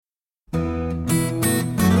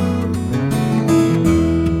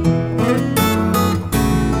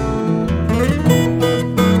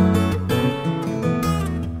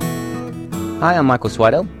Hi, I'm Michael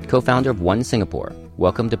Swito, co-founder of One Singapore.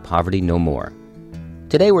 Welcome to Poverty No More.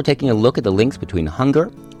 Today we're taking a look at the links between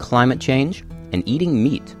hunger, climate change, and eating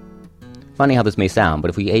meat. Funny how this may sound, but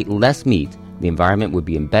if we ate less meat, the environment would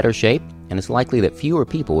be in better shape, and it's likely that fewer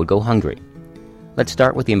people would go hungry. Let's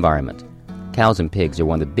start with the environment. Cows and pigs are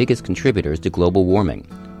one of the biggest contributors to global warming,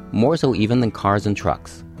 more so even than cars and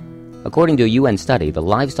trucks. According to a UN study, the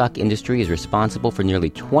livestock industry is responsible for nearly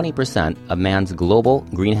 20% of man's global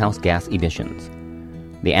greenhouse gas emissions.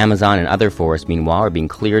 The Amazon and other forests, meanwhile, are being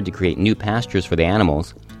cleared to create new pastures for the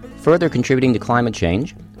animals, further contributing to climate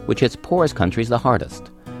change, which hits poorest countries the hardest.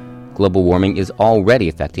 Global warming is already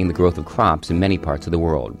affecting the growth of crops in many parts of the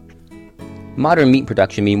world. Modern meat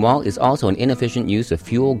production, meanwhile, is also an inefficient use of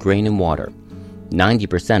fuel, grain, and water.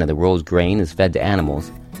 90% of the world's grain is fed to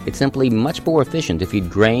animals. It's simply much more efficient to feed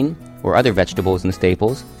grain or other vegetables and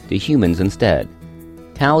staples to humans instead.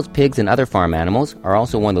 Cows, pigs, and other farm animals are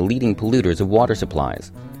also one of the leading polluters of water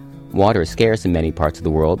supplies. Water is scarce in many parts of the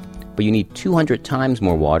world, but you need 200 times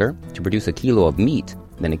more water to produce a kilo of meat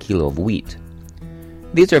than a kilo of wheat.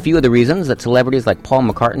 These are a few of the reasons that celebrities like Paul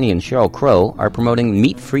McCartney and Sheryl Crow are promoting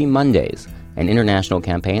Meat-Free Mondays, an international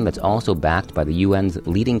campaign that's also backed by the UN's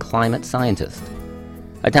leading climate scientist.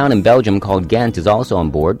 A town in Belgium called Ghent is also on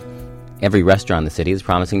board. Every restaurant in the city is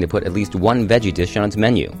promising to put at least one veggie dish on its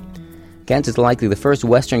menu. Ghent is likely the first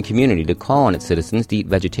Western community to call on its citizens to eat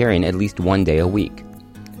vegetarian at least one day a week.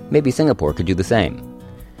 Maybe Singapore could do the same.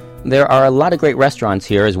 There are a lot of great restaurants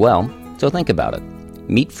here as well, so think about it.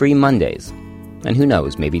 Meat-free Mondays. And who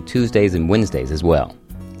knows, maybe Tuesdays and Wednesdays as well.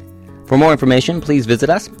 For more information, please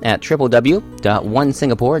visit us at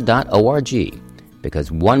www.onesingapore.org,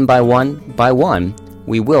 because one by one,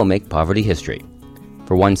 we will make poverty history.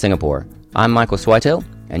 For One Singapore, I'm Michael Swito,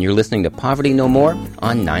 and you're listening to Poverty No More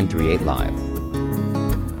on 938 Live.